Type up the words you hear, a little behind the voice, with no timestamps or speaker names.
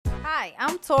Hi,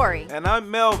 I'm Tori. And I'm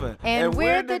Melvin. And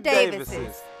we're the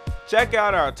Davises. Check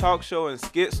out our talk show and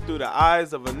skits through the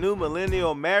eyes of a new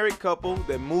millennial married couple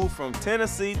that moved from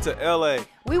Tennessee to LA.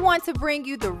 We want to bring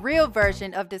you the real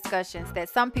version of discussions that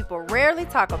some people rarely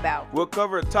talk about. We'll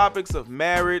cover topics of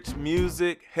marriage,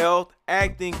 music, health,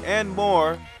 acting, and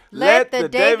more. Let the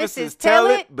Davises tell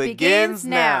it begins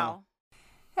now.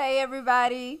 Hey,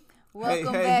 everybody.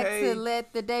 Welcome back to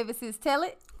Let the Davises Tell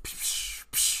It.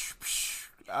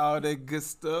 All that good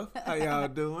stuff. How y'all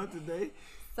doing today?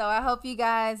 So I hope you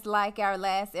guys like our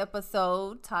last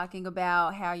episode talking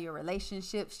about how your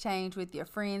relationships change with your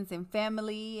friends and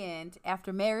family and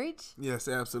after marriage. Yes,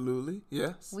 absolutely.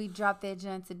 Yes. We dropped that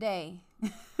junk today.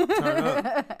 Turn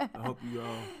up. I hope you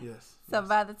all, yes. So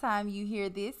by the time you hear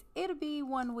this, it'll be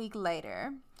 1 week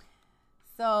later.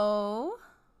 So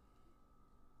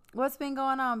what's been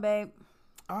going on, babe?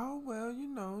 Oh,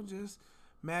 well, just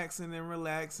maxing and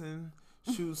relaxing.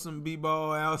 Shoot some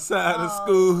b-ball outside of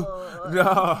school.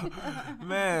 No,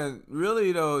 man,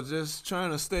 really though, just trying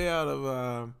to stay out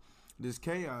of this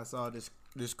chaos, all this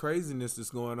craziness that's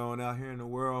going on out here in the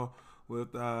world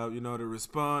with the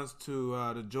response to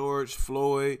the George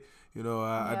Floyd.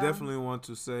 I definitely want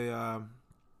to say I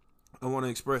want to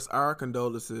express our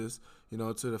condolences,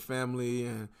 to the family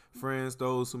and friends,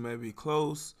 those who may be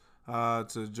close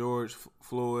to George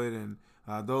Floyd, and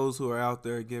those who are out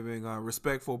there giving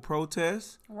respectful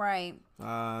protests. Right.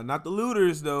 Not the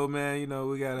looters, though, man.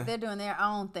 We got to... They're doing their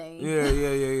own thing.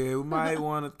 Yeah. We might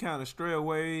want to kind of stray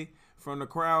away from the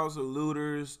crowds of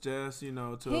looters just,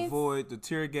 to avoid the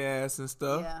tear gas and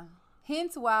stuff. Yeah.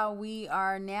 Hence why we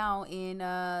are now in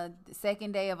the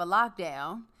second day of a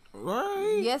lockdown.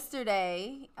 Right.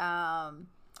 Yesterday,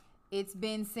 it's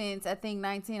been since, I think,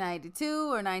 1992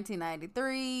 or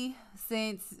 1993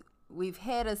 since... we've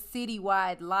had a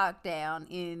citywide lockdown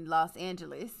in Los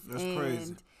Angeles. That's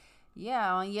crazy.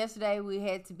 Yeah, on yesterday we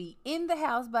had to be in the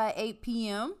house by 8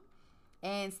 p.m.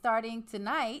 And starting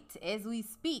tonight, as we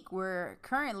speak, we're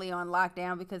currently on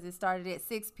lockdown because it started at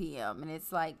 6 p.m. and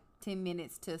it's like 10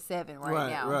 minutes to 7 right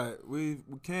now. Right. We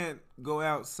can't go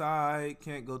outside,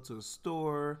 can't go to the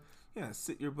store. Yeah,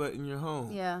 sit your butt in your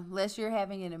home. Yeah, unless you're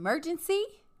having an emergency.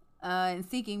 And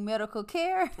seeking medical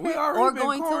care or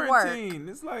going to work.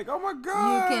 It's like, oh my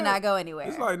God. You cannot go anywhere.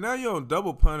 It's like now you're on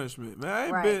double punishment,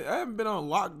 man. I haven't been on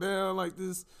lockdown like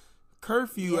this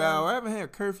curfew hour. I haven't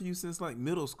had curfew since like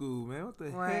middle school, man. What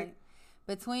the heck?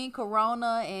 Between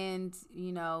Corona and,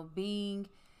 being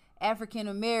African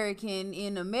American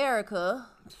in America,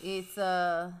 it's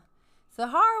a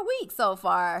hard week so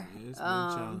far. Yeah, it's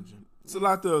been challenging. It's a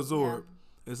lot to absorb. Yeah.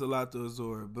 It's a lot to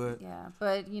absorb, but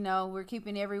we're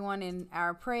keeping everyone in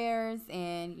our prayers,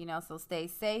 and so stay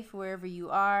safe wherever you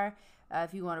are.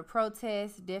 If you want to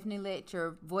protest, definitely let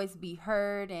your voice be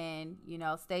heard, and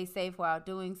stay safe while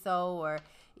doing so. Or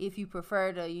if you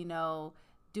prefer to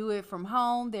do it from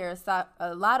home, there's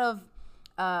a lot of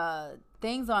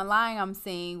things online I'm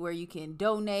seeing where you can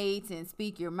donate and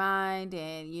speak your mind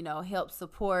and help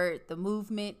support the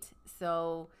movement.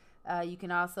 So you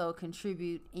can also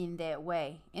contribute in that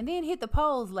way. And then hit the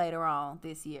polls later on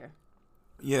this year.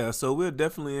 Yeah, so we'll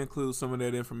definitely include some of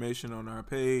that information on our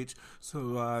page.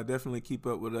 So definitely keep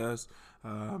up with us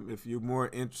if you're more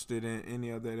interested in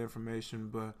any of that information.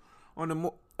 But on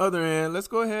the other end, let's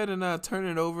go ahead and turn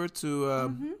it over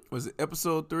to, was it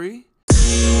episode 3?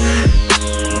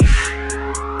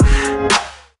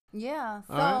 Yeah,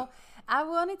 so I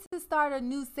wanted to start a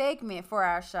new segment for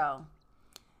our show.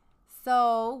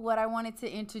 So what I wanted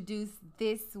to introduce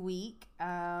this week,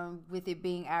 with it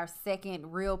being our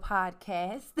second real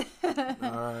podcast. All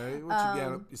right. What you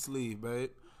got up your sleeve, babe?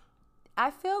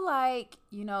 I feel like,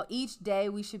 each day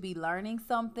we should be learning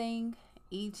something.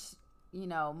 Each,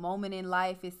 moment in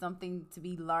life is something to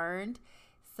be learned.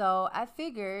 So I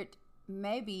figured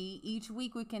maybe each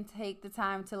week we can take the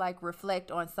time to reflect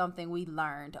on something we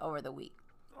learned over the week.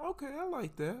 Okay, I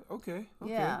like that. Okay.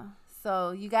 Yeah.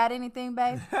 So you got anything,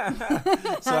 babe?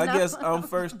 So I guess I'm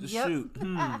first to shoot.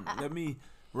 Let me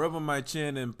rub on my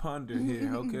chin and ponder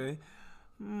here, okay?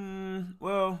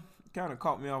 Well, kind of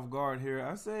caught me off guard here.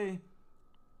 I say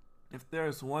if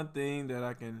there's one thing that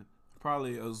I can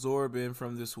probably absorb in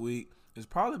from this week, it's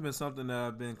probably been something that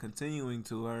I've been continuing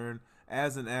to learn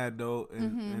as an adult,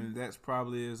 and that's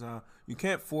probably you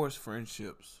can't force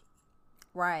friendships.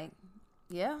 Right.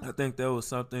 Yeah. I think that was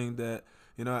something that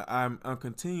I'm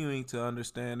continuing to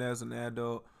understand as an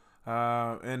adult,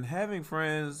 and having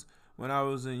friends when I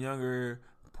was in younger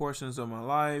portions of my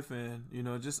life, and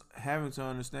just having to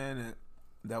understand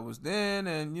that was then,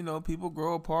 and people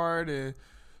grow apart, and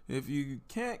if you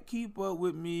can't keep up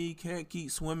with me, can't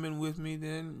keep swimming with me,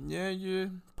 then yeah,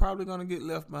 you're probably gonna get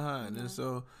left behind. And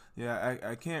so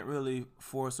I can't really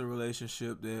force a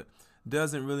relationship that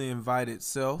doesn't really invite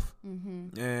itself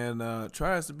and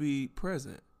tries to be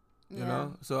present. You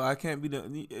know, so I can't be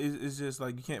it's just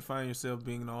like you can't find yourself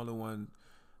being the only one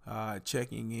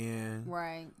checking in,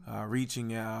 right?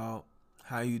 Reaching out,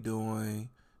 how you doing,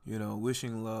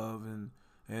 wishing love, and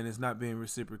it's not being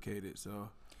reciprocated.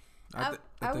 So I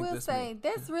will say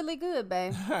that's really good,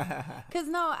 babe. Because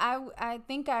I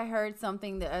think I heard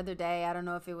something the other day. I don't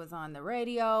know if it was on the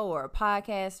radio or a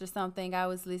podcast or something I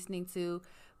was listening to,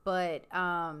 but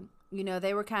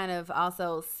they were kind of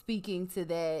also speaking to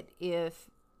that. If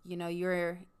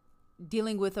you're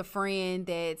dealing with a friend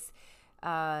that's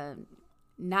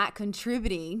not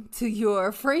contributing to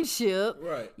your friendship,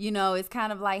 right? It's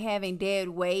kind of like having dead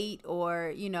weight,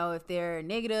 or if they're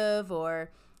negative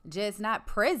or just not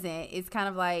present, it's kind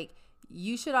of like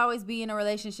you should always be in a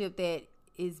relationship that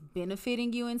is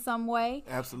benefiting you in some way.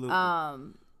 Absolutely.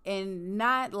 And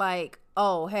not like,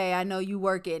 oh, hey, I know you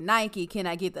work at Nike, can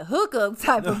I get the hookup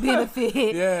type of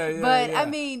benefit? But I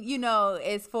mean,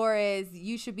 as far as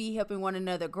you should be helping one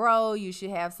another grow, you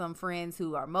should have some friends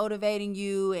who are motivating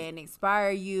you and inspire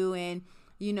you, and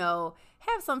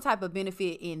have some type of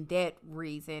benefit in that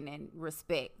reason and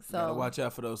respect. So gotta watch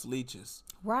out for those leeches.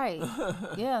 Right.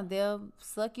 Yeah, they'll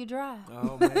suck you dry.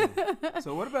 Oh man.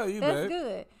 So what about you, That's babe?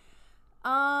 Good. So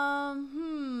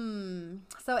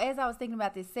as I was thinking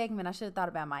about this segment, I should have thought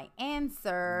about my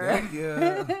answer.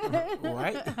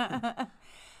 Right.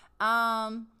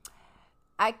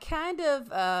 I kind of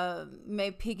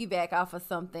may piggyback off of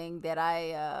something that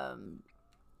I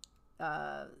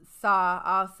saw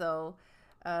also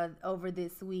over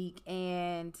this week,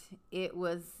 and it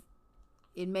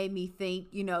made me think,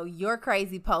 your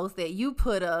crazy post that you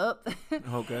put up.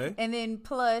 Okay. And then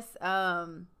plus,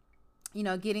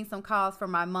 getting some calls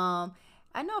from my mom.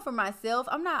 I know for myself,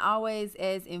 I'm not always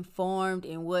as informed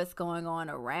in what's going on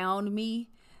around me.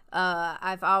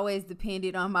 I've always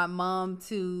depended on my mom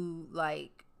to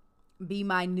be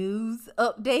my news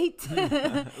update.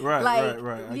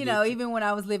 Right. Even when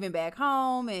I was living back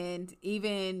home, and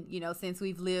even, since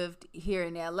we've lived here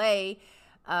in LA,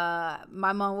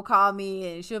 my mom will call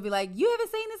me and she'll be like, you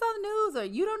haven't seen this on the news, or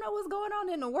you don't know what's going on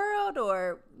in the world,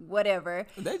 or whatever.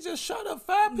 They just shot up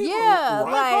 5 people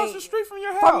across the street from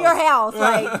your house. From your house.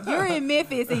 Like, you're in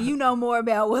Memphis and you know more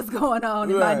about what's going on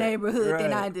in my neighborhood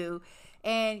than I do.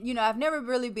 And, I've never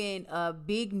really been a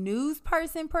big news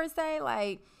person per se.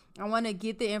 Like, I want to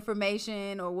get the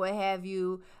information or what have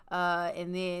you,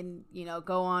 and then,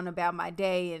 go on about my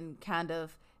day and kind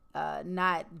of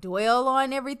not dwell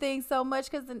on everything so much,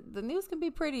 because the news can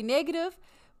be pretty negative.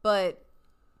 But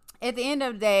at the end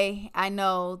of the day, I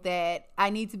know that I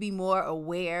need to be more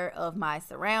aware of my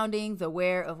surroundings,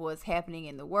 aware of what's happening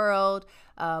in the world,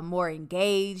 more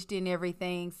engaged in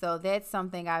everything. So that's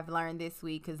something I've learned this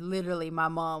week, because literally my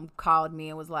mom called me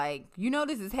and was like,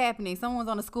 this is happening. Someone's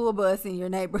on a school bus in your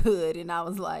neighborhood. And I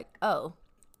was like, oh,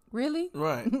 really?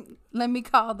 Right. Let me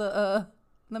cut the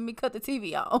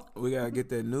TV on. We gotta get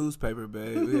that newspaper,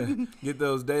 babe. We gotta get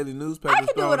those daily newspapers. I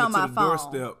can do it on my phone.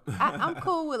 Doorstep. I'm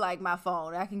cool with my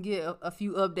phone. I can get a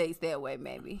few updates that way,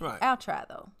 maybe. Right. I'll try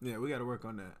though. Yeah, we gotta work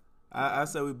on that. I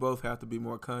say we both have to be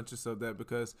more conscious of that,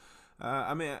 because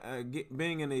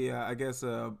being in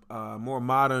a more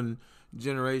modern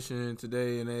generation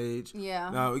today and age. Yeah.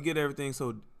 Now we get everything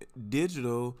so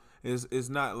digital. It's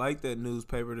not like that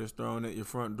newspaper that's thrown at your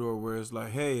front door, where it's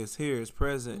like, hey, it's here, it's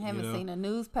present. I haven't seen a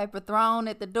newspaper thrown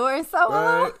at the door in so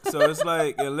long. Right. So it's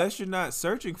like, unless you're not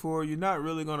searching for it, you're not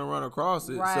really going to run across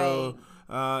it. Right. So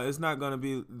it's not going to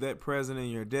be that present in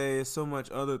your day. There's so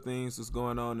much other things that's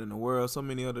going on in the world, so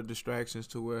many other distractions,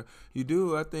 to where you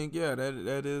do, I think,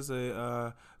 that is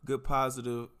a good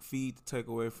positive feed to take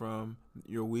away from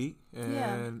your week,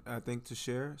 and I think to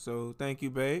share. So thank you,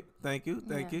 babe. Thank you.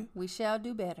 We shall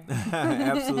do better.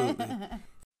 Absolutely.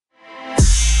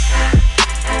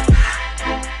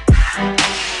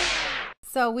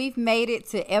 So we've made it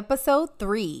to episode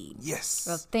 3. Yes.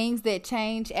 Of things that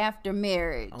change after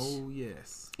marriage. Oh,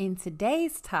 yes. And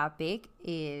today's topic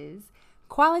is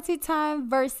quality time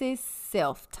versus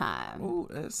self-time. Oh,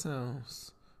 that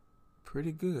sounds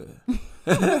pretty good.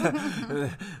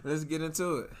 Let's get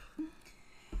into it.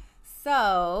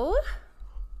 So,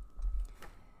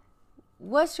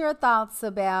 what's your thoughts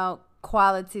about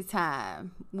quality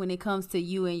time when it comes to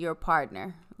you and your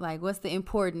partner? Like, what's the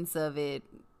importance of it?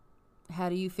 How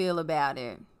do you feel about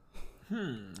it?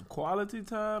 Quality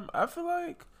time? I feel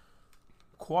like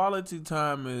quality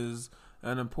time is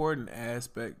an important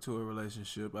aspect to a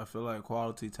relationship. I feel like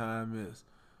quality time is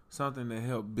something that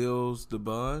helps builds the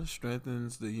bond,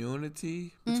 strengthens the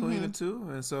unity between the two.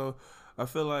 And so I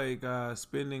feel like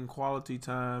spending quality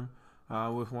time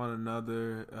with one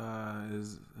another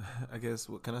is, I guess,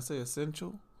 what can I say,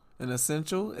 essential? An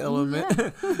essential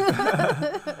element.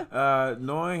 Yeah.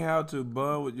 Knowing how to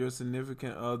bond with your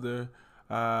significant other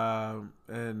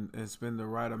and spend the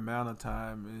right amount of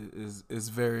time is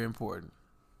very important.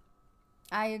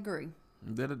 I agree.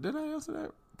 Did I answer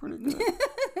that pretty good?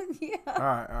 Yeah. All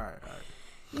right.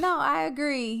 No, I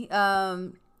agree.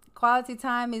 Quality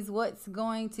time is what's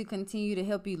going to continue to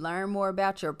help you learn more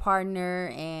about your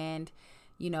partner and,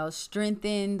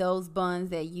 strengthen those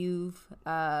bonds that you've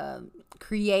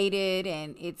created,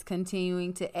 and it's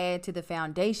continuing to add to the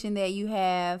foundation that you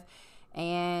have.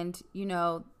 And,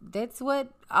 that's what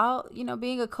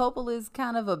being a couple is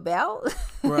kind of about,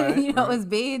 right, is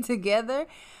being together,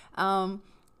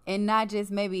 and not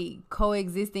just maybe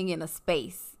coexisting in a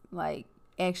space, like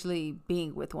actually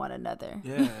being with one another.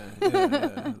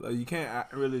 Yeah. Like, you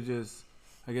can't really just,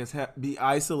 I guess, be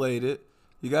isolated.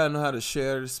 You got to know how to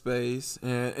share the space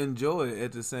and enjoy it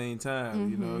at the same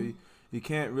time. You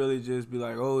can't really just be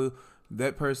like, oh,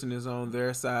 that person is on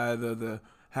their side of the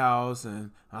house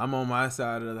and I'm on my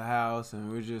side of the house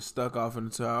and we're just stuck off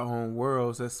into our own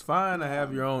worlds. That's fine to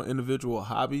have your own individual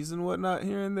hobbies and whatnot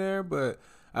here and there, but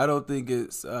I don't think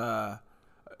it's an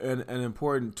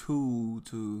important tool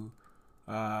to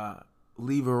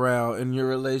leave around in your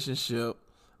relationship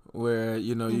where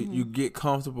you get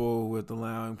comfortable with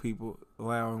allowing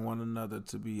one another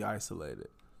to be isolated.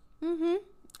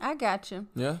 I got you.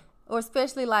 Yeah. Or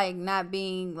especially like not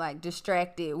being like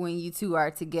distracted when you two are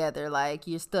together, like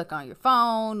you're stuck on your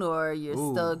phone or you're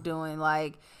stuck doing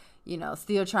like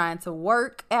still trying to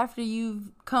work after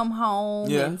you've come home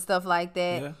and stuff like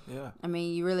that. Yeah. I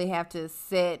mean, you really have to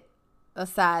set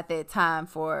aside that time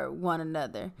for one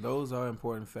another. Those are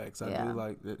important facts. I do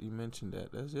like that you mentioned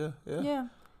that. That's yeah.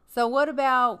 So what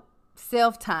about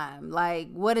self-time?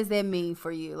 Like, what does that mean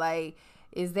for you? Like,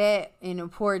 is that an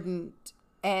important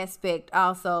aspect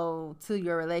also to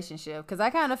your relationship? Because I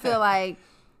kind of feel like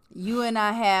you and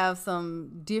I have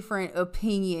some different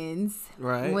opinions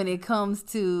when it comes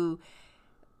to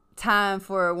time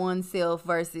for oneself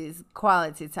versus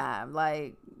quality time.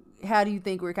 Like, how do you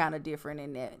think we're kind of different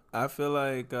in that? I feel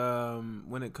like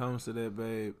when it comes to that,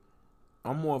 babe,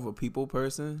 I'm more of a people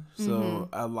person, so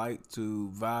I like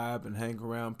to vibe and hang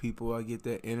around people. I get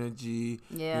that energy.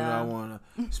 Yeah. I want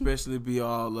to especially be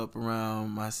all up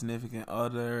around my significant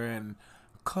other and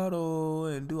cuddle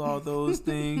and do all those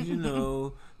things,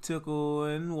 tickle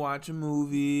and watch a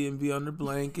movie and be under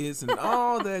blankets and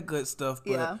all that good stuff.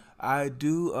 But I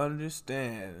do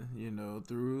understand,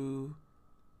 through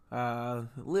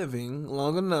living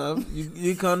long enough,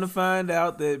 you come to find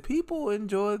out that people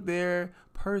enjoy their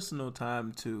personal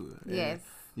time too. Yes.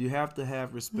 You have to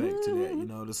have respect to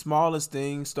that. The smallest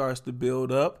thing starts to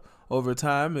build up over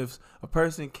time. If a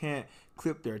person can't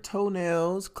clip their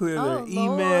toenails, clear their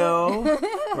email,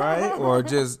 right? Or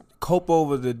just cope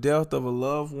over the death of a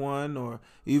loved one, or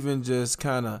even just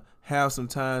kind of have some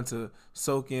time to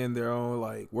soak in their own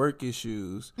like work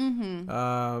issues,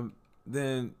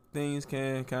 then things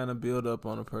can kind of build up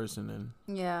on a person.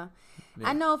 And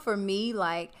I know for me,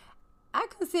 like, I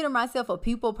consider myself a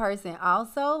people person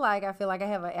also. Like, I feel like I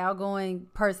have an outgoing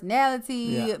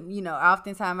personality.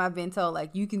 Oftentimes I've been told, like,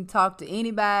 you can talk to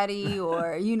anybody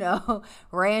or,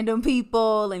 random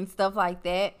people and stuff like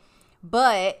that.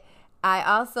 But I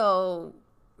also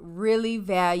really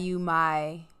value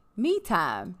my me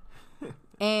time.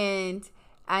 And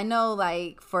I know,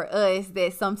 like, for us,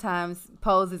 that sometimes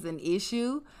poses an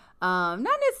issue.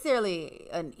 Not necessarily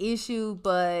an issue,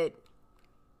 but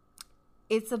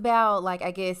it's about, like,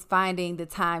 I guess, finding the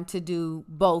time to do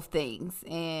both things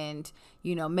and,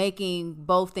 making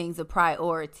both things a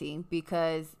priority.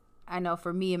 Because I know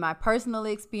for me, in my personal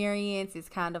experience, it's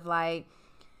kind of like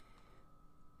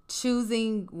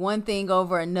choosing one thing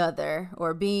over another,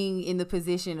 or being in the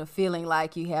position of feeling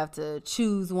like you have to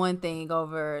choose one thing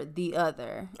over the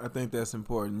other. I think that's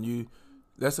important.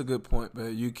 That's a good point,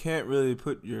 but you can't really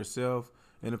put yourself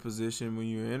in a position when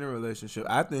you're in a relationship.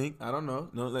 I don't know.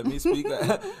 Don't let me speak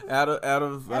out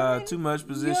of too much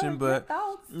position, but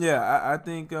I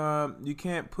think you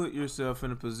can't put yourself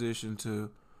in a position to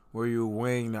where you're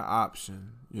weighing the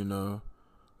option,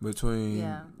 between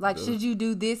should you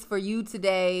do this for you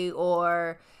today,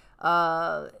 or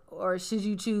should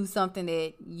you choose something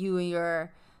that you and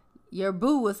your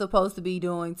boo was supposed to be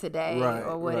doing today,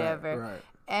 or whatever. Right.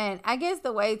 And I guess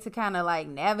the way to kind of like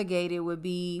navigate it would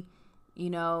be,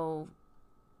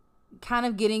 kind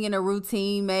of getting in a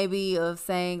routine maybe of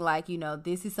saying like,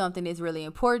 this is something that's really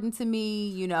important to me.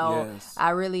 Yes. I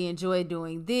really enjoy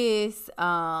doing this.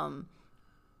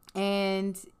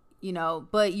 And,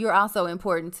 but you're also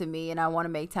important to me and I want to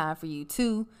make time for you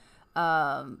too.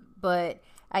 But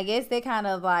I guess they kind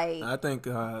of like, I think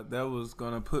that was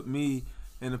going to put me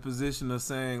in a position of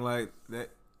saying like that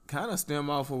kind of stem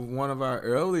off of one of our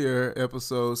earlier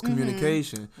episodes,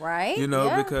 communication. Right.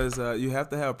 Because you have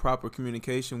to have proper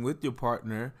communication with your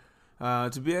partner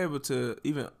to be able to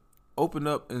even open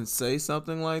up and say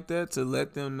something like that, to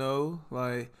let them know,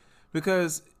 like,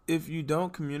 because if you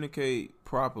don't communicate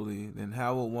properly, then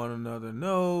how will one another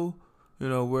know,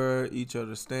 where each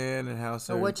other stand and how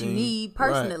certain or what you things, need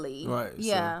personally. Right.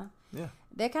 Yeah. So, yeah.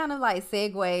 That kind of like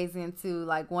segues into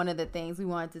like one of the things we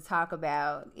wanted to talk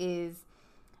about is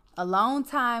alone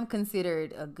time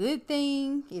considered a good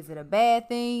thing? Is it a bad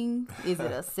thing? Is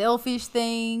it a selfish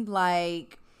thing?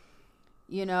 Like,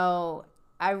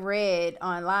 I read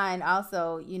online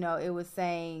also, it was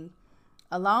saying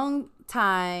alone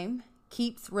time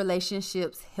keeps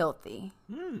relationships healthy.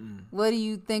 What do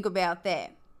you think about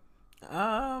that?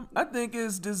 I think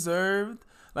it's deserved.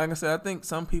 Like I said, I think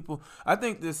some people, I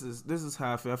think this is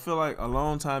how I feel. I feel like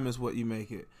alone time is what you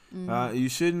make it. You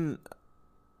shouldn't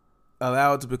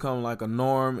allow it to become like a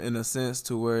norm in a sense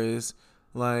to where it's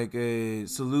like a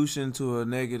solution to a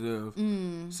negative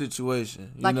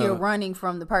situation. You're running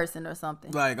from the person or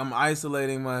something. Like I'm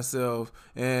isolating myself,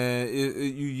 and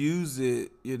you use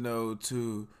it,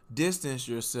 to distance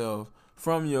yourself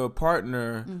from your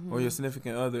partner or your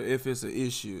significant other if it's an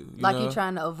issue. You're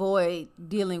trying to avoid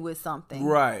dealing with something.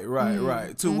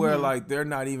 Right. To where like they're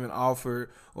not even offered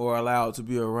or allowed to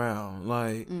be around.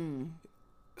 Like,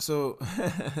 so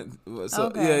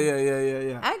okay.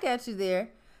 Yeah. I got you there.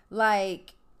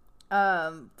 Like,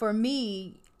 for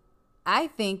me, I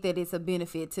think that it's a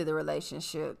benefit to the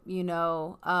relationship,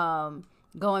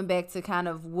 going back to kind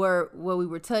of what we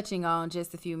were touching on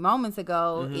just a few moments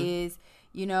ago is,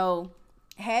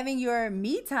 having your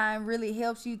me time really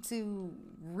helps you to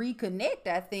reconnect,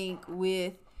 I think,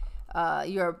 with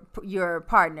your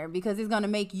partner, because it's going to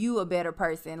make you a better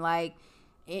person. Like,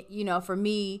 for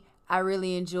me, I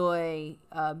really enjoy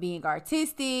being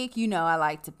artistic. I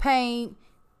like to paint.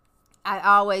 I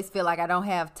always feel like I don't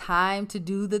have time to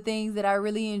do the things that I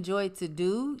really enjoy to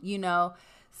do,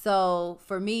 So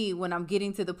for me, when I'm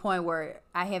getting to the point where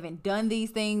I haven't done these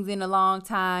things in a long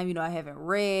time, I haven't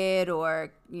read,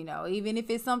 or, even if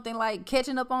it's something like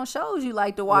catching up on shows you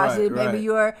like to watch, maybe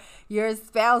your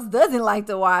spouse doesn't like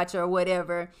to watch or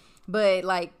whatever. But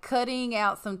like cutting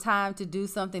out some time to do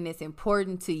something that's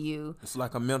important to you. It's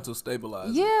like a mental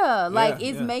stabilizer. Yeah. Like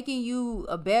it's making you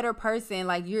a better person.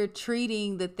 Like you're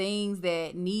treating the things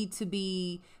that need to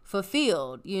be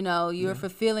fulfilled. You're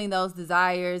fulfilling those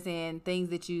desires and things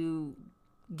that you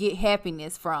get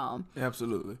happiness from.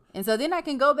 Absolutely. And so then I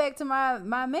can go back to my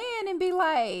man and be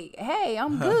like, hey,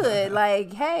 I'm good.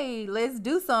 Like, hey, let's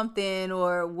do something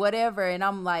or whatever. And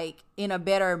I'm like in a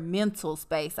better mental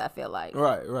space, I feel like.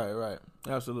 Right.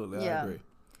 Absolutely. Yeah.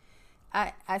 I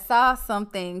agree. I saw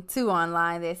something too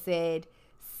online that said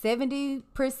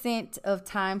 70% of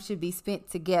time should be spent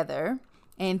together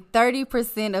and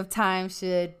 30% of time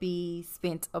should be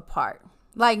spent apart.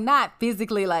 Like not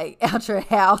physically like out your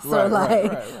house or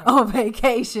like on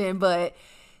vacation, but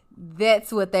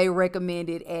that's what they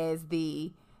recommended as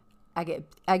the,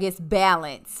 I guess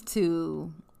balance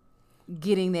to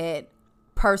getting that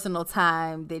personal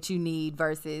time that you need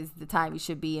versus the time you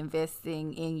should be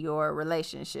investing in your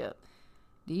relationship.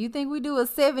 Do you think we do a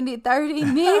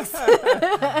 70-30 mix?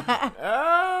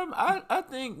 I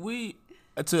think we,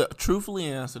 to truthfully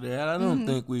answer that, I don't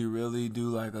think we really do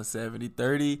like a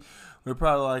 70-30. We're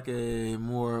probably like a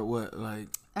more, 88%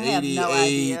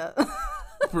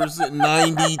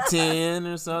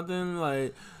 90-10 or something.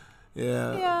 Like,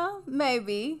 yeah. Yeah,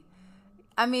 maybe.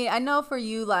 I mean, I know for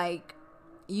you, like,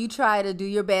 you try to do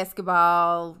your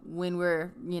basketball when we're,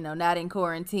 not in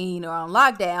quarantine or on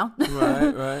lockdown.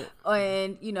 Right.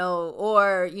 And,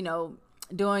 or,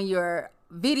 doing your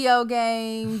video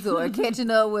games or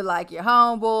catching up with like your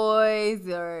homeboys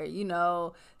or,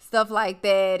 stuff like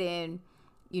that. And,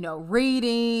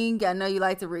 reading. I know you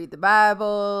like to read the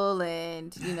Bible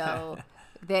and,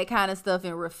 that kind of stuff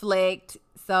and reflect.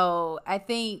 So I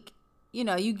think,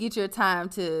 you get your time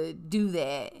to do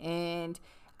that. And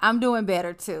I'm doing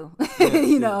better too.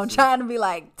 I'm trying to be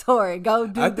like, Tori, go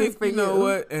do this for you. You know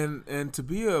what? And to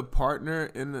be a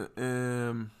partner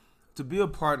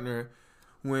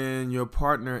when your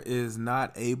partner is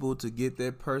not able to get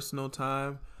that personal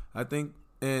time, I think,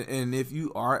 and if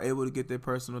you are able to get that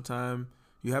personal time,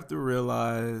 you have to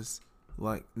realize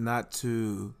like not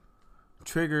to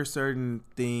trigger certain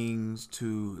things,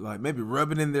 to like maybe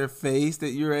rub it in their face that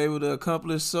you're able to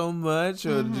accomplish so much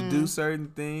or to do certain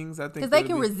things. I think because they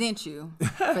can resent you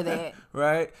for that.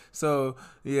 Right? So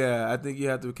yeah, I think you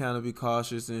have to kind of be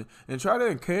cautious and try to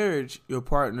encourage your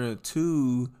partner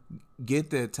to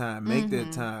get that time, make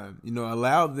that time,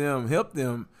 help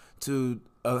them to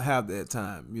have that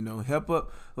time, help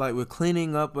up like with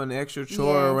cleaning up an extra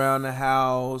chore around the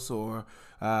house, or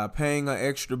paying an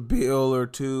extra bill or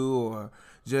two, or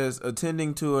just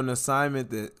attending to an assignment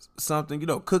that something,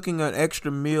 cooking an extra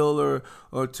meal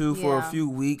or two for a few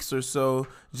weeks or so,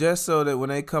 just so that when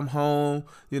they come home,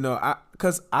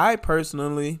 because I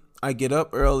personally, I get up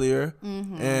earlier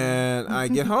and I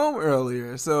get home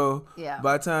earlier. So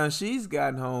by the time she's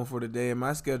gotten home for the day, and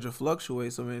my schedule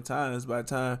fluctuates so many times, by the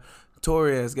time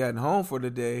Tori has gotten home for the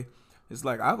day, it's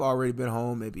like I've already been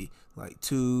home maybe like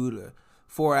 2 to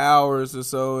 4 hours or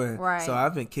so, and so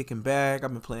I've been kicking back.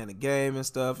 I've been playing the game and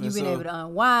stuff. You've been able to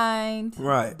unwind,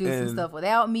 do some stuff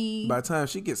without me. By the time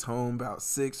she gets home, about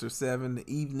 6 or 7, the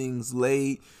evening's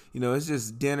late. It's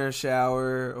just dinner,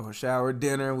 shower, or shower,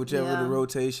 dinner, whichever the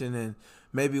rotation, and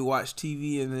maybe watch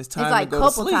TV, and it's time to go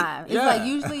to sleep. It's like couple time. It's like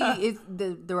usually it's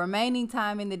the remaining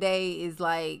time in the day is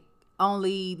like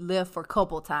only left for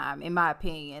couple time, in my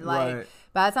opinion. Like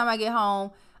by the time I get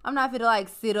home, I'm not gonna like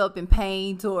sit up and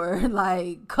paint or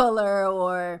like color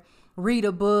or read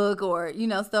a book or,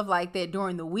 stuff like that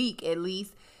during the week at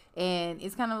least. And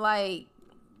it's kind of like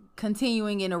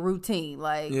continuing in a routine.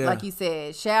 Like you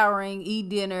said, showering, eat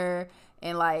dinner,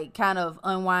 and like kind of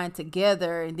unwind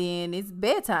together. And then it's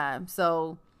bedtime.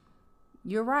 So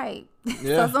you're right.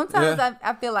 So sometimes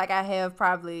I feel like I have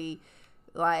probably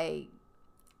like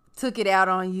took it out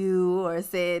on you or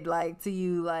said like to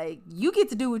you, like, you get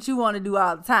to do what you want to do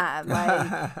all the time.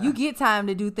 Like you get time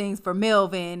to do things for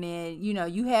Melvin, and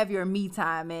you have your me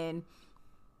time, and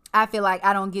I feel like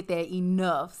I don't get that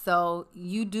enough. So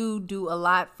you do a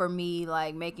lot for me,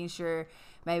 like making sure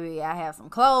maybe I have some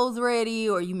clothes ready,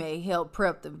 or you may help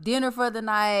prep the dinner for the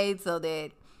night, so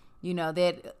that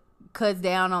that cuts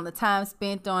down on the time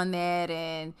spent on that,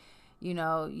 and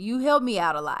you help me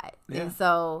out a lot. And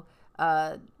so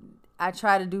I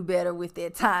try to do better with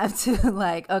that time to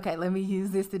like, okay, let me use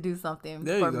this to do something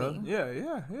for me.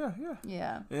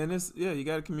 Yeah. And it's you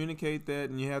got to communicate that,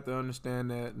 and you have to understand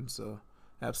that, and so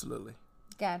absolutely.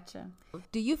 Gotcha.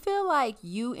 Do you feel like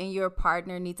you and your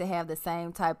partner need to have the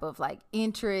same type of like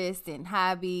interests and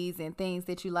hobbies and things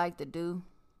that you like to do?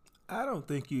 I don't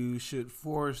think you should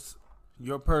force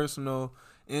your personal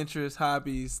interests,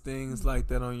 hobbies, things like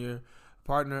that on your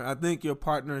partner. I think your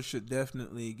partner should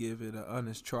definitely give it an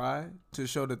honest try to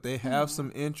show that they have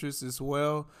some interest as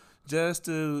well, just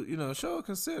to show or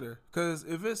consider. Because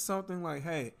if it's something like,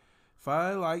 hey, if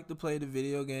I like to play the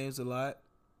video games a lot,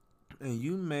 and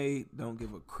you don't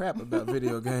give a crap about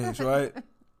video games, right?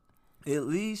 At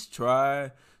least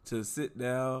try to sit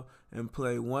down and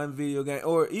play one video game,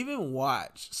 or even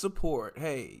watch, support.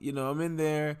 Hey, I'm in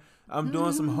there, I'm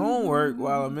doing some homework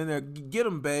while I'm in there. Get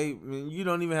them, babe. I mean, you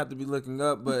don't even have to be looking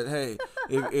up, but hey,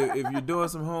 if you're doing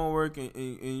some homework and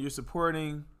you're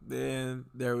supporting, then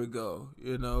there we go.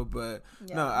 But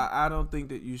no, I don't think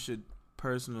that you should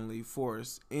personally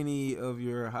force any of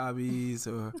your hobbies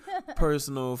or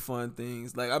personal fun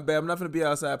things. Like, I'm not gonna be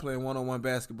outside playing one-on-one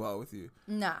basketball with you.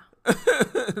 Nah.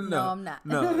 No, I'm not.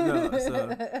 No.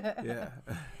 So yeah.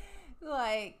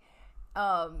 Like,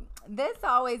 that's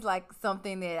always like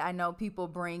something that I know people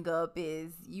bring up,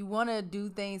 is you want to do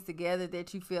things together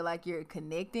that you feel like you're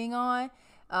connecting on.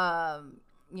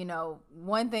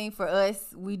 One thing for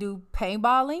us, we do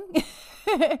paintballing.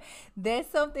 That's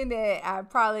something that I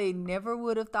probably never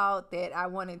would have thought that I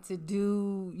wanted to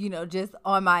do, just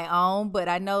on my own. But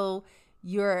I know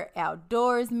you're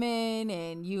outdoorsman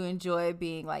and you enjoy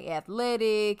being like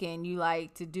athletic, and you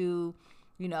like to do,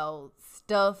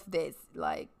 stuff that's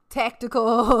like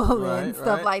tactical and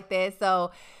stuff like that.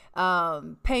 So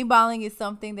paintballing is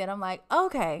something that I'm like,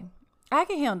 okay, I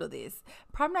can handle this.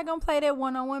 Probably not gonna play that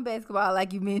one-on-one basketball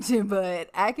like you mentioned, but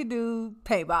I could do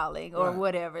paintballing or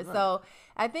whatever. Right. So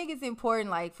I think it's important,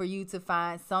 like, for you to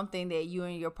find something that you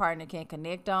and your partner can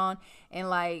connect on, and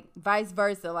like vice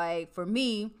versa. Like for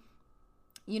me,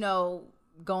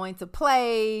 going to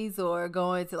plays or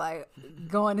going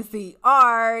to see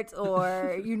art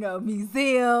or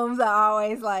museums. I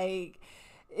always like.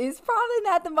 It's probably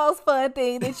not the most fun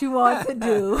thing that you want to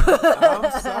do.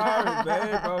 I'm sorry,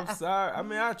 babe. I'm sorry. I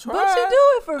mean, I tried. But you do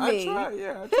it for me.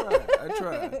 I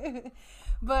tried.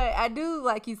 But I do,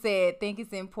 like you said, think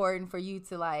it's important for you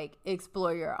to like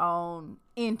explore your own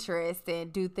interests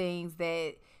and do things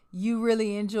that you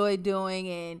really enjoy doing.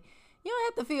 And, you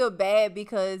don't have to feel bad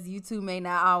because you two may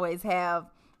not always have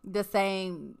the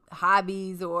same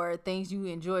hobbies or things you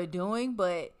enjoy doing.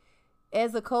 But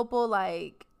as a couple,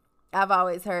 like, I've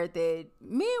always heard that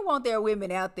men want their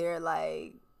women out there,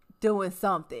 like, doing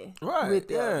something with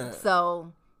them. Yeah.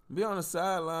 So be on the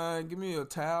sideline, give me a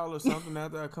towel or something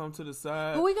after I come to the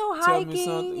side. we go tell me hiking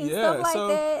something. and Yeah, stuff like so,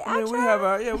 that. I mean,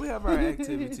 we have our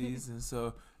activities, and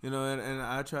so, you know, and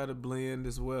I try to blend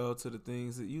as well to the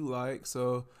things that you like.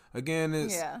 So again,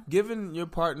 it's giving your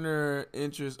partner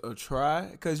interest a try,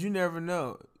 because you never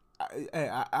know.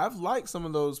 I've liked some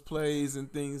of those plays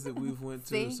and things that we've went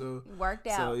to. So worked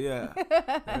out. So yeah,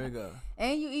 there you go.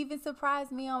 And you even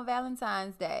surprised me on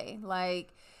Valentine's Day.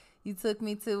 Like, you took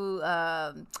me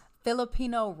to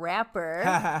Filipino rapper.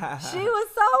 She was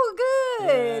so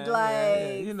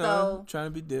good. You know, so, trying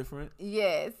to be different.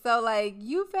 Yeah. So like,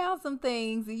 you found some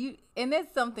things, and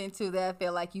that's something too that I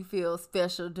feel like you feel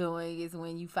special doing, is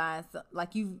when you find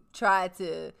like you try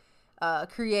to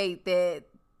create that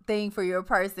thing for your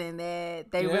person that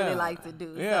they really like to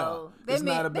do. Yeah. So it's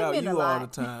not about you all the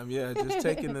time. Yeah, just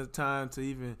taking the time to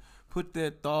even put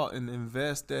that thought and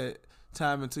invest that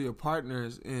time into your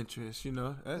partner's interest, you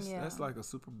know, that's like a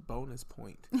super bonus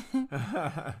point.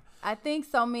 I think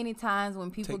so many times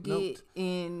when people I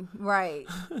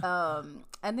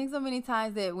think so many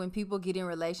times that when people get in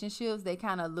relationships, they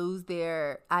kind of lose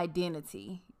their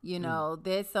identity. You know,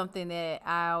 that's something that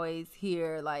I always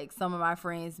hear, like, some of my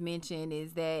friends mention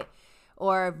is that,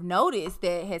 or have noticed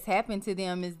that has happened to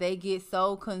them, is they get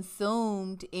so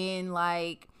consumed in,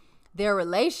 like, their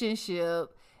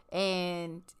relationship,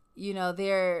 and, you know,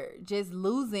 they're just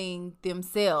losing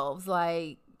themselves.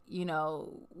 Like, you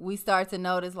know, we start to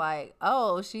notice, like,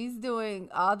 oh, she's doing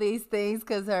all these things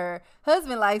because her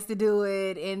husband likes to do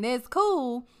it, and that's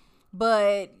cool.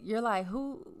 But you're like,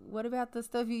 what about the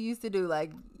stuff you used to do?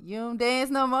 Like, you don't dance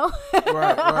no more?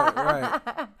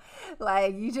 Right.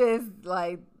 Like, you just,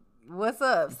 like, what's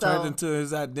up? Turned into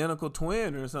his identical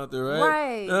twin or something,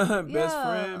 right? Right. Best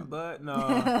friend, but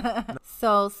no.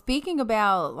 So, speaking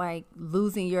about, like,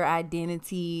 losing your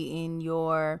identity in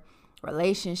your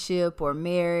relationship or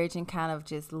marriage, and kind of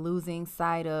just losing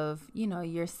sight of, you know,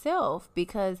 yourself,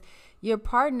 because your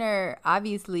partner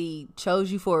obviously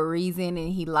chose you for a reason,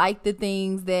 and he liked the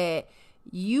things that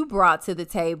you brought to the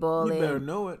table. You better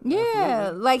know it. Yeah.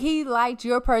 Absolutely. Like, he liked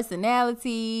your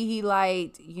personality. He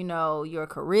liked, you know, your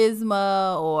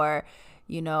charisma, or,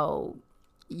 you know,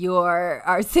 your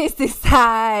artistic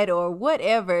side, or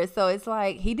whatever. So it's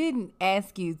like, he didn't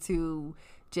ask you to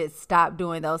just stop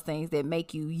doing those things that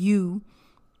make you,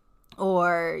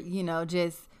 or, you know,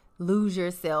 just lose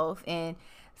yourself. And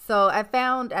so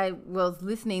I was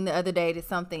listening the other day to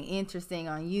something interesting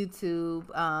on YouTube.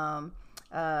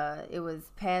 It was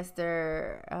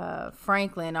Pastor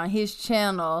Franklin on his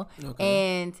channel.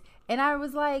 Okay. And I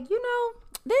was like, you know,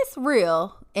 this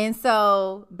real. And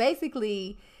so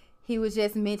basically he was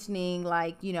just mentioning,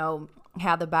 like, you know,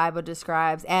 how the Bible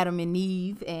describes Adam and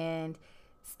Eve, and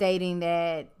stating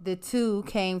that the two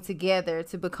came together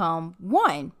to become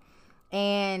one.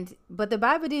 But the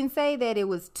Bible didn't say that it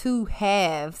was two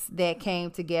halves that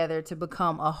came together to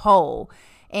become a whole.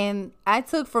 And I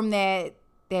took from that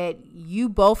you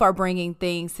both are bringing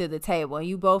things to the table.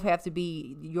 You both have to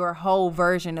be your whole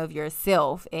version of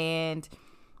yourself, and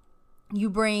you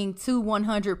bring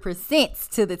 100%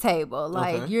 to the table.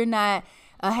 Like, you're not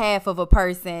a half of a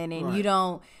person, and you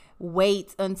don't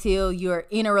wait until you're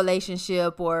in a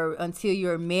relationship or until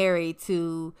you're married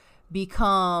to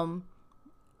become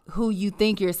who you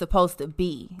think you're supposed to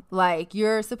be. Like,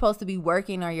 you're supposed to be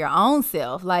working on your own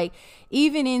self. Like,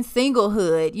 even in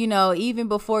singlehood, you know, even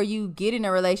before you get in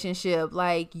a relationship,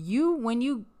 like, when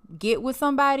you get with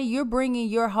somebody, you're bringing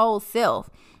your whole self.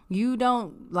 You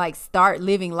don't, like, start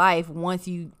living life once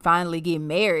you finally get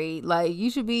married. Like, you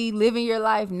should be living your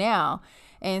life now.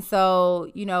 And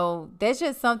so, you know, that's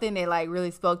just something that, like,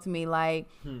 really spoke to me. Like,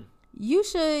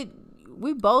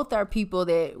 we both are people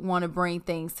that want to bring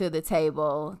things to the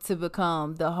table to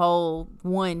become the whole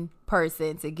one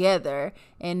person together,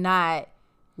 and not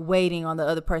waiting on the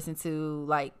other person to,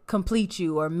 like, complete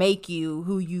you or make you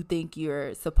who you think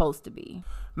you're supposed to be.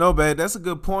 No, babe, that's a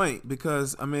good point,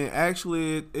 because, I mean,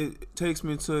 actually it takes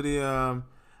me to the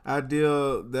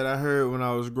ideal that I heard when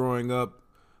I was growing up,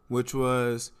 which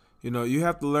was, you know, you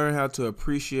have to learn how to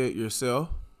appreciate yourself.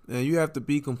 And you have to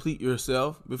be complete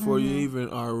yourself before you even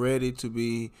are ready to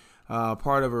be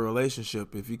part of a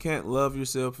relationship. If you can't love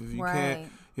yourself, if you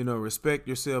can't, you know, respect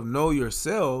yourself, know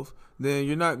yourself, then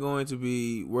you're not going to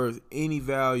be worth any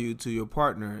value to your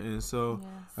partner. And so,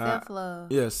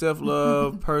 self-love.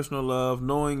 Self-love, personal love,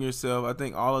 knowing yourself. I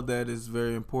think all of that is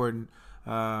very important.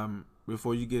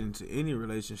 before you get into any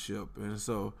relationship. And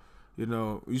so, you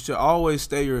know, you should always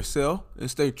stay yourself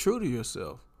and stay true to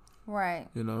yourself. Right.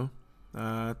 You know,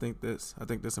 I think that's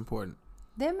important.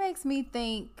 That makes me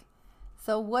think,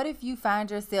 so what if you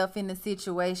find yourself in a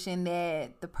situation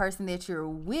that the person that you're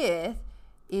with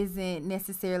isn't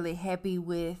necessarily happy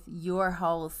with your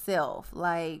whole self?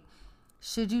 Like,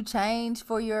 should you change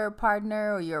for your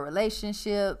partner or your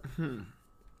relationship?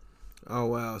 Oh,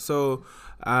 wow. So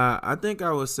I think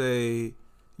I would say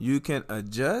you can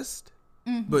adjust,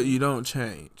 but you don't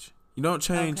change. You don't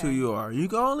change who you are. You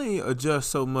can only adjust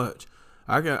so much.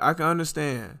 I can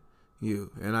understand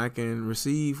you, and I can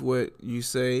receive what you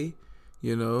say,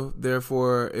 you know.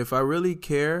 Therefore, if I really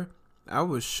care, I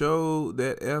would show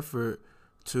that effort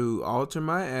to alter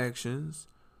my actions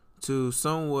to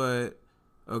somewhat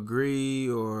agree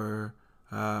or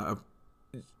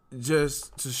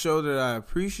just to show that I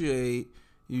appreciate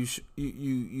you.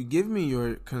 You give me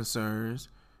your concerns,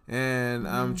 and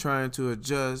I'm trying to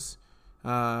adjust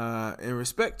in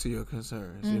respect to your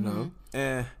concerns. You know,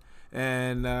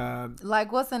 and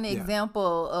like, what's an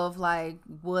example of like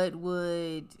what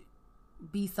would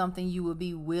be something you would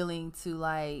be willing to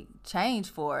like change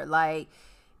for? Like,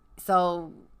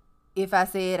 so if I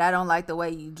said I don't like the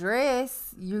way you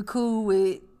dress, you're cool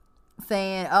with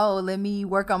saying, oh, let me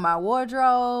work on my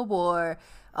wardrobe, or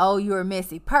oh, you're a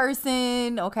messy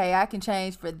person, okay, I can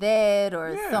change for that,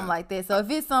 or something like that. So if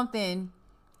it's something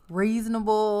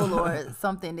reasonable or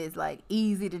something that's like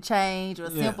easy to change or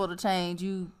simple to change,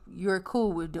 you're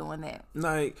cool with doing that.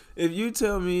 Like, if you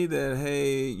tell me that,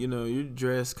 hey, you know, you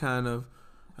dress kind of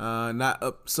not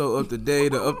up to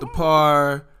date or up to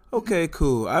par, okay,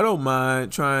 cool. I don't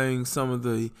mind trying some of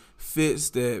the fits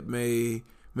that may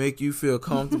make you feel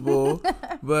comfortable,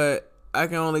 but I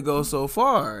can only go so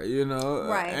far, you know.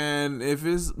 Right. And if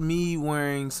it's me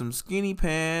wearing some skinny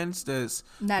pants, that's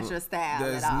not your style.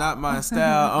 That's at all. not my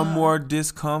style. I'm more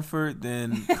discomfort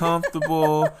than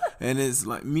comfortable, and it's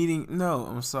like meeting. No,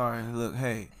 I'm sorry. Look,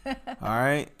 hey, all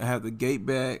right. I have to gate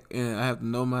back, and I have to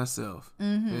know myself.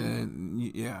 And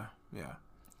yeah.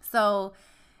 So,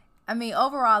 I mean,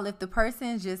 overall, if the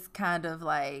person's just kind of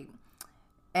like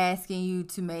asking you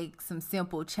to make some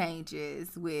simple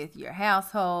changes with your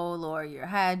household or your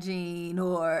hygiene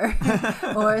or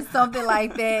or something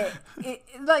like that,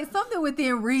 like something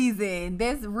within reason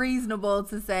that's reasonable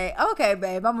to say, okay,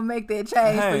 babe, I'm gonna make that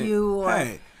change for you. Or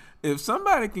if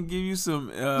somebody can give you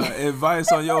some advice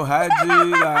on your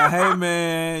hygiene, like, hey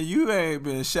man, you ain't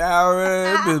been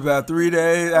showering, it's been about 3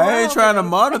 days. I ain't trying to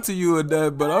monitor you or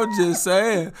that, but I'm just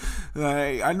saying,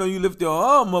 like, I know you lift your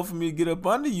arm up for me to get up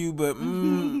under you, but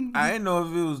I didn't know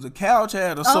if it was the couch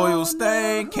had a soil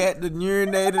stain, cat that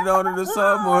urinated on it or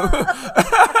something, or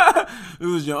it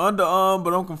was your underarm,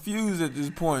 but I'm confused at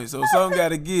this point. So something got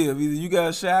to give. Either you got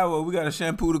to shower or we got to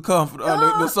shampoo the comfort under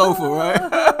the sofa, right?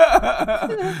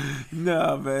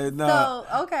 No, man, no.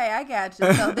 So, okay, I got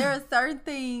you. So there are certain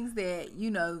things that, you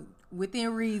know,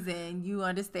 within reason, you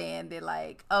understand that,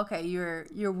 like, okay,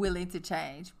 you're willing to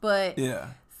change. But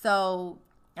so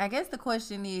I guess the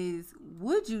question is,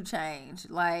 would you change?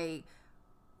 Like,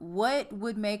 what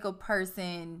would make a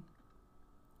person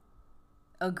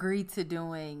agree to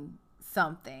doing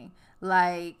something?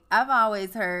 Like, I've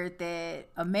always heard that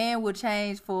a man will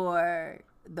change for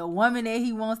the woman that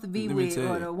he wants to be with,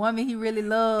 or the woman he really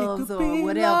loves, or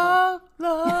whatever.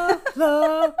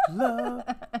 Love,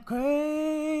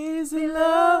 crazy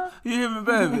love. You hear me,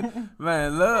 baby?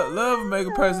 Man, love make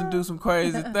a person do some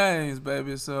crazy things,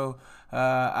 baby. So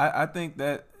I think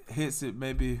that hits it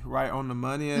maybe right on the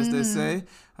money, as they say.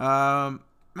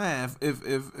 Man,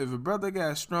 if a brother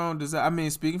got strong desire, I mean,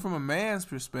 speaking from a man's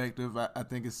perspective, I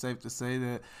think it's safe to say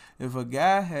that if a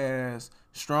guy has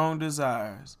strong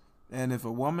desires, and if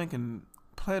a woman can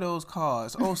play those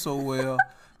cards so well,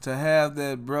 to have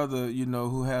that brother, you know,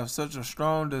 who have such a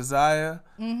strong desire,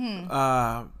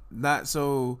 not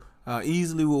so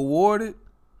easily rewarded.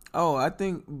 Oh, I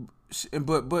think,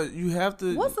 but you have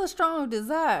to. What's a strong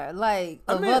desire? Like,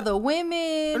 of other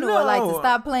women, or like to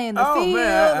stop playing the field?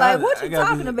 Man, like, what you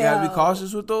talking about? Gotta be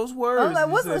cautious with those words. I'm like,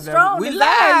 what's a strong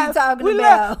desire you talking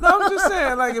about? No, I'm just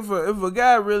saying, like, if a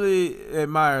guy really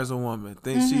admires a woman,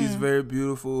 thinks she's very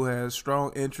beautiful, has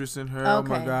strong interest in her. Oh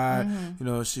my God, you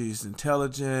know, she's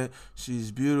intelligent,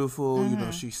 she's beautiful. You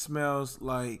know, she smells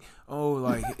like. Oh,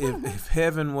 like if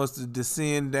heaven was to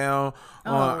descend down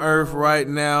on earth right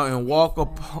now and walk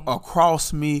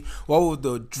across me, what would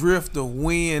the drift of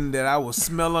wind that I would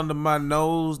smell under my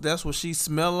nose? That's what she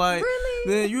smell like.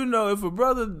 Really? Then, you know, if a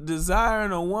brother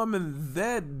desiring a woman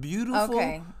that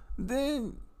beautiful,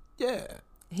 then yeah,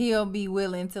 he'll be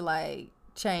willing to like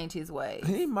change his ways.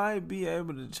 He might be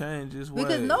able to change his ways.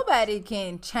 Because nobody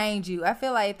can change you. I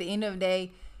feel like at the end of the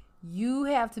day, you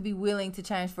have to be willing to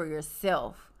change for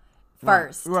yourself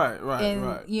first. Right.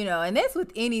 And, you know, and that's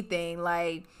with anything.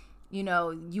 Like, you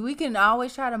know, we can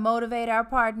always try to motivate our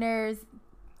partners,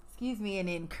 and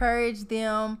encourage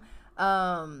them,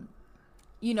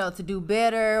 you know, to do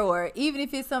better, or even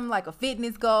if it's something like a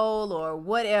fitness goal or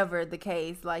whatever the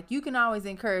case, like you can always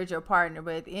encourage your partner,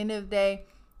 but at the end of the day,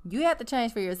 you have to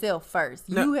change for yourself first.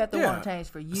 You have to want to change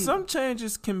for you. Some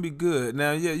changes can be good.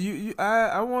 Now,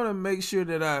 I want to make sure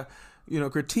that I, you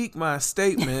know, critique my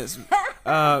statements.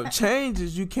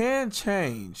 Changes, you can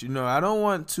change. You know, I don't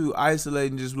want to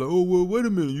isolate and just be like, oh, well, wait a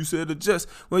minute, you said adjust.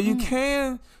 Well, you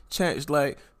can change,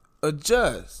 like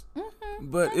adjust.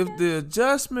 But if the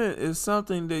adjustment is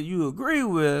something that you agree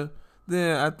with,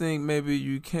 then I think maybe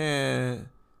you can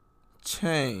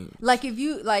change. Like if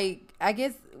you, like, I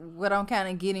guess what I'm kind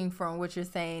of getting from what you're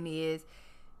saying is,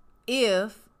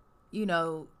 if, you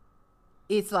know,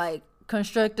 it's like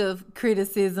constructive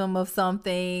criticism of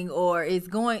something, or it's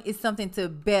something to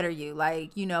better you.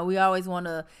 Like, you know, we always want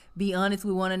to be honest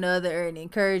with one another and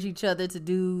encourage each other to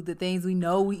do the things we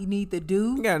know we need to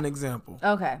do. I got an example.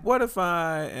 Okay. What if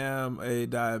I am a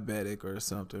diabetic or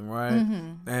something, right?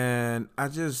 And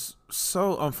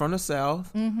I'm from the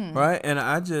South, right? And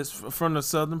I just, from the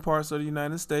southern parts of the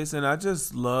United States, and I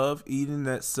just love eating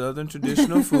that southern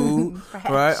traditional food,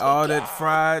 right? Chicken. All that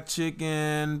fried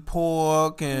chicken,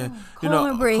 pork, and you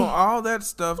know, all that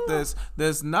stuff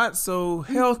that's not so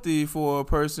healthy for a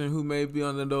person who may be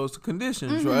under those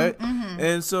conditions, right?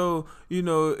 And so, you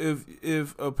know,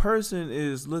 if a person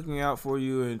is looking out for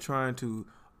you and trying to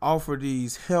offer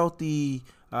these healthy,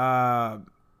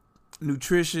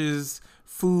 nutritious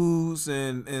foods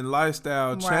and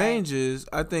lifestyle changes,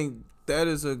 I think that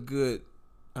is a good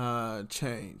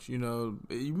change. You know,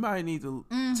 you might need to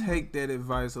take that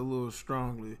advice a little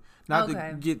strongly. Not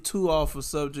to get too off a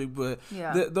subject, but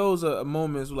those are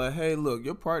moments like, hey, look,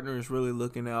 your partner is really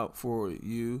looking out for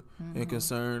you and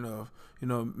concerned of, you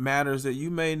know, matters that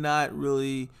you may not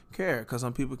really care, because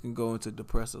some people can go into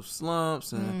depressive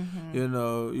slumps, and you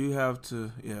know, you have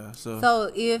to,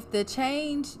 So if the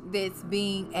change that's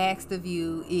being asked of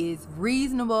you is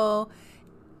reasonable,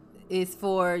 is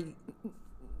for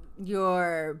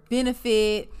your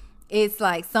benefit, it's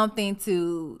like something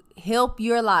to help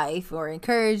your life or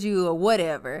encourage you or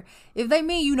whatever, if they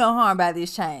mean you no harm by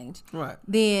this change, right,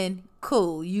 then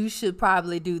cool, you should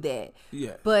probably do that.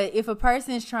 Yeah. But if a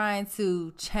person is trying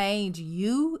to change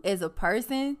you as a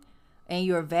person and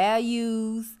your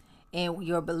values and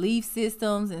your belief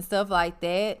systems and stuff like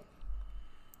that,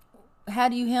 how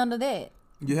do you handle that?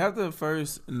 You have to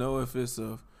first know if it's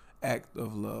an act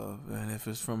of love and if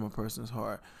it's from a person's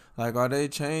heart. Like, are they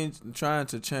trying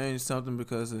to change something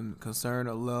because in concern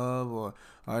of love, or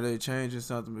are they changing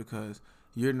something because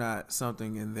you're not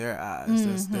something in their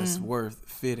eyes that's worth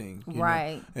fitting, you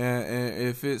know? And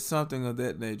if it's something of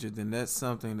that nature, then that's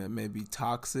something that may be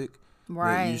toxic,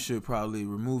 that you should probably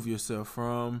remove yourself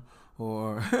from,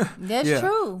 or that's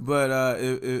true. But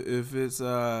if it's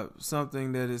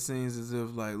something that it seems as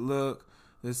if, like, look,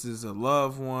 this is a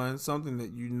loved one, something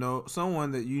that you know,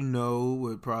 someone that you know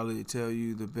would probably tell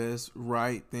you the best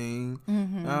right thing.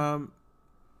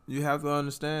 You have to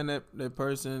understand that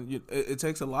person. It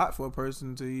takes a lot for a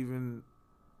person to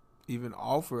even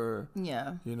offer.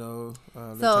 Yeah. You know.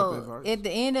 That type of advice. At the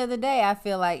end of the day, I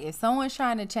feel like if someone's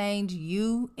trying to change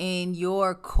you and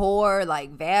your core,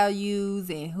 like, values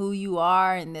and who you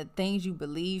are and the things you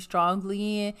believe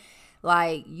strongly in,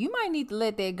 like, you might need to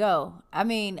let that go. I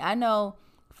mean, I know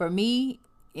for me,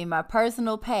 in my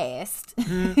personal past,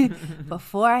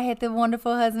 before I had the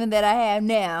wonderful husband that I have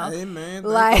now. Amen.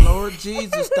 Thank the Lord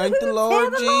Jesus. Thank the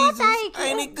Lord Jesus.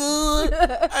 Ain't it good?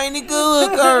 Ain't it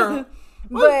good, girl?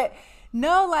 But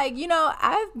no, like, you know,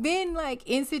 I've been, like,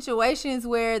 in situations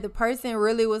where the person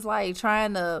really was, like,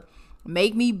 trying to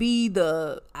make me be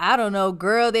the, I don't know,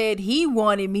 girl that he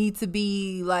wanted me to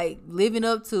be, like, living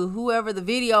up to whoever the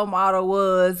video model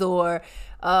was, or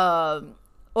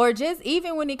just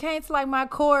even when it came to, like, my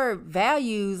core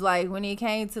values, like when it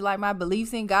came to, like, my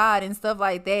beliefs in God and stuff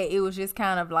like that, it was just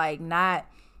kind of like not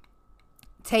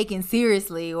taken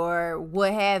seriously or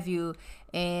what have you.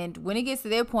 And when it gets to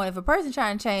that point, if a person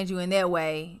trying to change you in that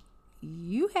way,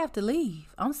 you have to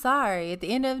leave. I'm sorry. At the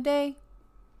end of the day,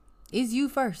 it's you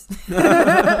first.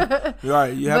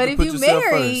 Right. You have to put yourself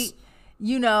first.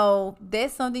 You know,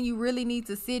 that's something you really need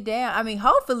to sit down. I mean,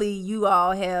 hopefully you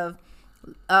all have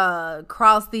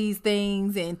crossed these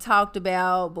things and talked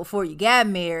about before you got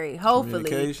married.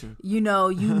 Hopefully, you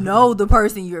know the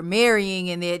person you're marrying,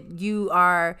 and that you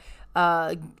are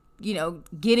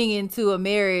getting into a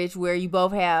marriage where you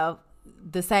both have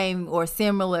the same or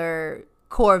similar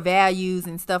core values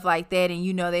and stuff like that,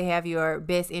 and they have your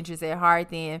best interests at heart,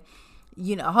 then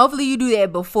hopefully you do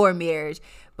that before marriage.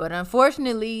 But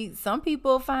unfortunately, some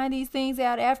people find these things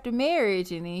out after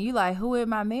marriage, and then you like, who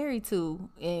am I married to?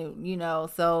 And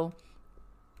so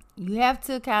you have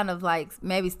to kind of like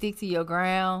maybe stick to your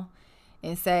ground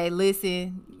and say,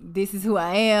 listen, this is who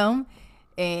I am,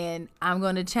 and I'm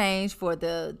going to change for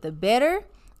the better,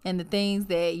 and the things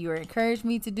that you encourage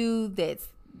me to do, that's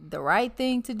the right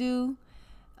thing to do.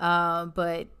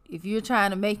 But if you're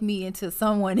trying to make me into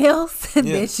someone else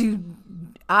that you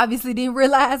obviously didn't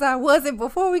realize I wasn't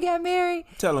before we got married,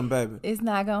 tell them, baby. It's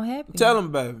not going to happen. Tell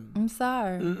them, baby. I'm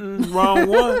sorry. Wrong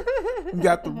one. You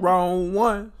got the wrong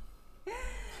one.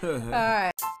 All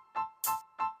right.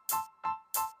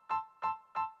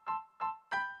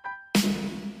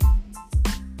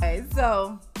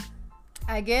 So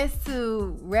I guess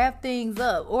to wrap things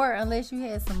up, or unless you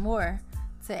had some more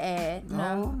to add.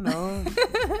 No.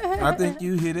 I think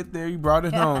you hit it there. You brought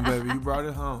it home, baby. You brought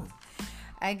it home.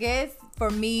 I guess for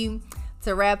me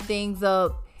to wrap things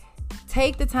up,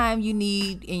 take the time you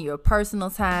need in your personal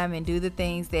time and do the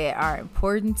things that are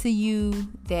important to you,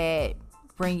 that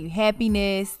bring you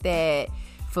happiness, that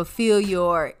fulfill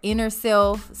your inner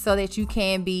self, so that you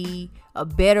can be a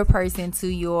better person to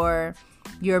your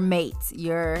mates,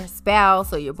 your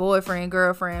spouse or your boyfriend,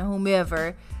 girlfriend,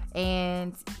 whomever.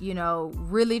 And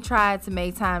really try to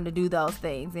make time to do those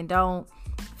things, and don't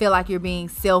feel like you're being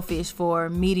selfish for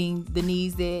meeting the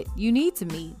needs that you need to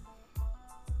meet.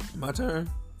 My turn.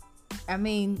 I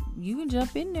mean, you can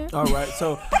jump in there. All right.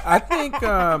 So I think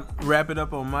wrap it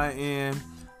up on my end.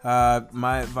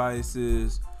 My advice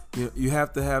is you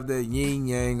have to have that yin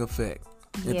yang effect.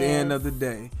 At the end of the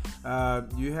day,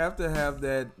 you have to have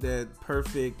that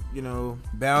perfect,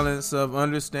 balance of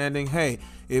understanding. Hey,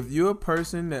 if you're a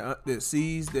person that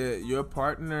sees that your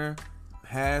partner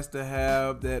has to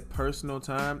have that personal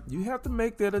time, you have to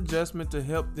make that adjustment to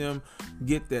help them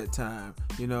get that time.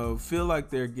 Feel like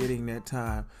they're getting that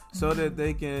time, so that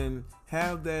they can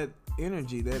have that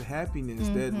energy, that happiness,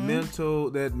 that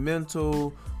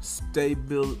mental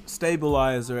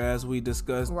stabilizer, as we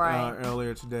discussed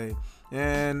earlier today.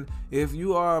 And if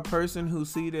you are a person who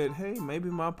see that, hey, maybe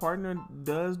my partner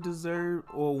does deserve,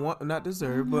 or not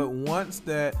deserve, but wants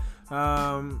that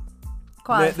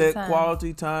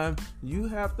quality time, you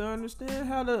have to understand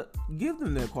how to give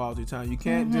them that quality time. You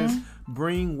can't just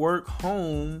bring work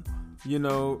home,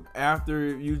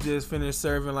 after you just finished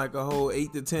serving like a whole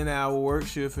 8 to 10 hour work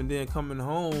shift, and then coming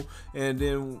home, and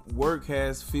then work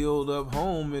has filled up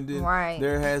home, and then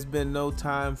there has been no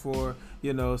time for,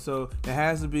 so it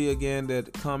has to be, again,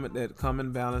 that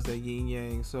common balance, that yin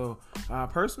yang. So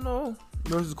personal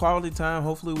versus quality time.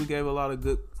 Hopefully we gave a lot of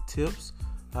good tips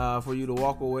for you to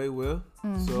walk away with,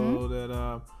 so that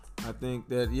I think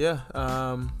that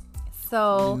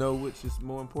so which is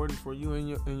more important for you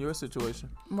in your situation.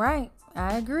 Right,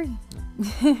 I agree.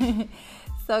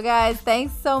 So guys,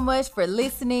 thanks so much for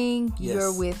listening. Yes.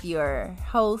 You're with your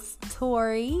host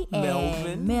Tori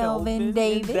and Melvin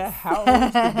Davis. In the house.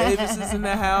 The Davis is in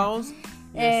the house.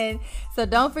 Yes. And so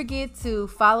don't forget to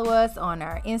follow us on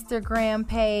our Instagram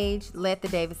page, Let the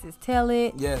Davises Tell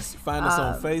It. Yes, find us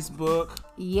on Facebook.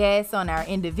 Yes, on our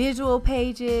individual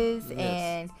pages.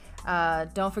 Yes.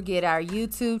 And don't forget our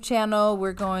YouTube channel.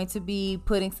 We're going to be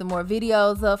putting some more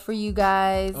videos up for you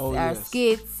guys, our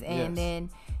skits, and then,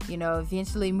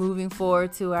 eventually moving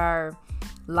forward to our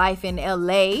life in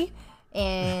LA.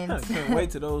 And can't wait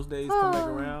till those days come back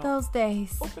around. Those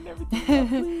days. Open everything up,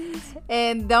 please.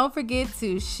 And don't forget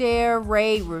to share,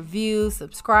 rate, review,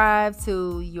 subscribe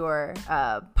to your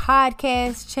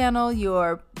podcast channel,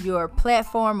 your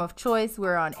platform of choice.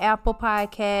 We're on Apple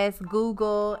Podcasts,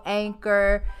 Google,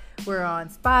 Anchor. We're on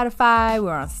Spotify.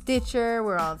 We're on Stitcher.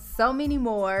 We're on so many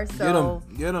more. So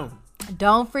get them.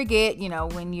 Don't forget,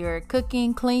 when you're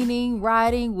cooking, cleaning,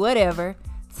 riding, whatever,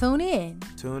 tune in.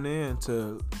 Tune in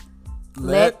to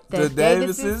Let the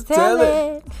Davises Tell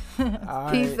It.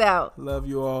 All Peace right. out. Love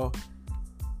you all.